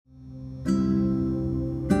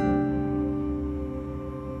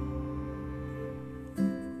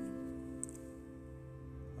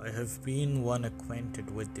have been one acquainted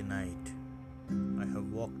with the night. I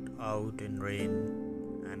have walked out in rain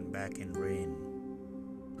and back in rain.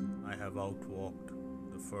 I have outwalked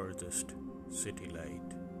the furthest city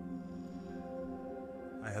light.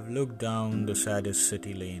 I have looked down the saddest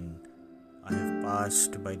city lane. I have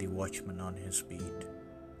passed by the watchman on his beat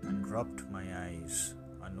and dropped my eyes,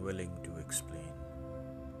 unwilling to explain.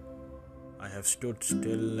 I have stood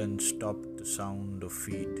still and stopped the sound of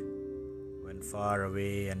feet when far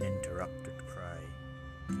away an interrupted cry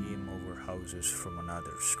came over houses from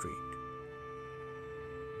another street,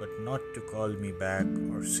 but not to call me back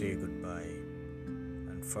or say goodbye.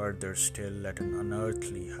 And further still, at an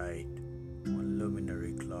unearthly height, one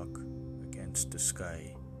luminary clock against the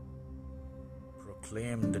sky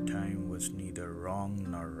proclaimed the time was neither wrong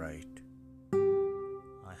nor right.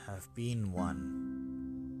 I have been one